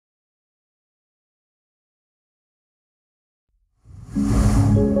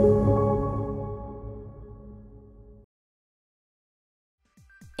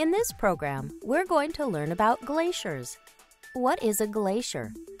In this program, we're going to learn about glaciers. What is a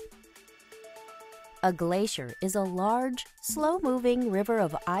glacier? A glacier is a large, slow-moving river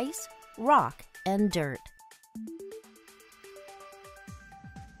of ice, rock, and dirt.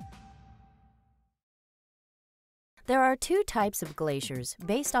 There are two types of glaciers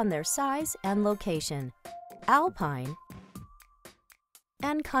based on their size and location: alpine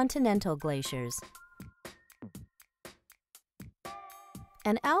and continental glaciers.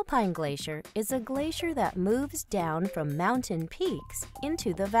 An alpine glacier is a glacier that moves down from mountain peaks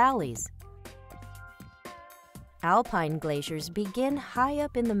into the valleys. Alpine glaciers begin high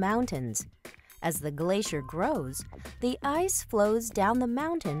up in the mountains. As the glacier grows, the ice flows down the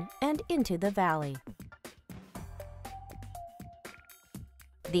mountain and into the valley.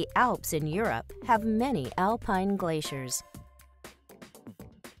 The Alps in Europe have many alpine glaciers.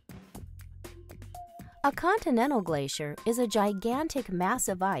 A continental glacier is a gigantic mass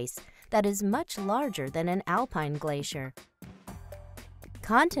of ice that is much larger than an alpine glacier.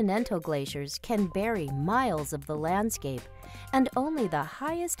 Continental glaciers can bury miles of the landscape, and only the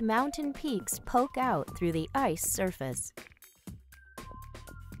highest mountain peaks poke out through the ice surface.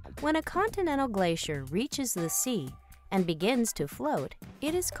 When a continental glacier reaches the sea and begins to float,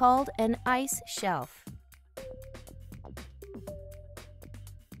 it is called an ice shelf.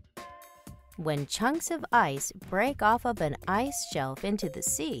 When chunks of ice break off of an ice shelf into the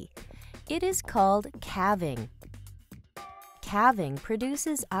sea, it is called calving. Calving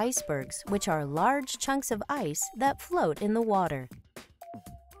produces icebergs, which are large chunks of ice that float in the water.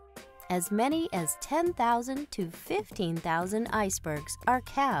 As many as 10,000 to 15,000 icebergs are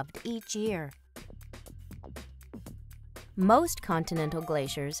calved each year. Most continental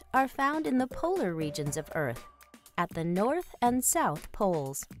glaciers are found in the polar regions of Earth, at the North and South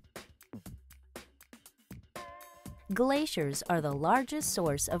poles. Glaciers are the largest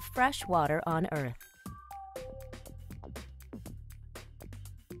source of fresh water on Earth.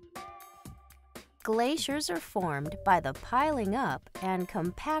 Glaciers are formed by the piling up and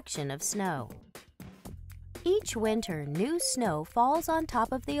compaction of snow. Each winter, new snow falls on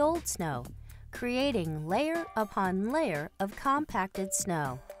top of the old snow, creating layer upon layer of compacted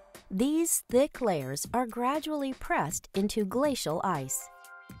snow. These thick layers are gradually pressed into glacial ice.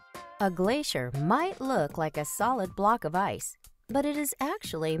 A glacier might look like a solid block of ice, but it is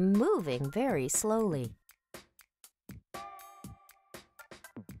actually moving very slowly.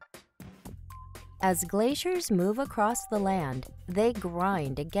 As glaciers move across the land, they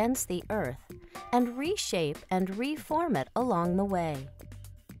grind against the earth and reshape and reform it along the way.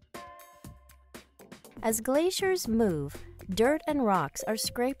 As glaciers move, dirt and rocks are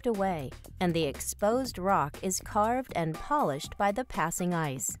scraped away, and the exposed rock is carved and polished by the passing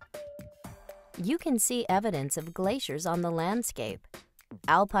ice. You can see evidence of glaciers on the landscape.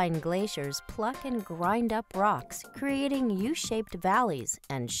 Alpine glaciers pluck and grind up rocks, creating U-shaped valleys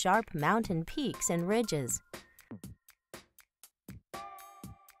and sharp mountain peaks and ridges.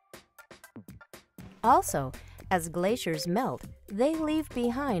 Also, as glaciers melt, they leave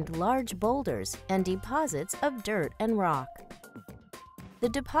behind large boulders and deposits of dirt and rock. The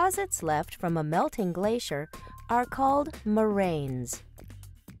deposits left from a melting glacier are called moraines.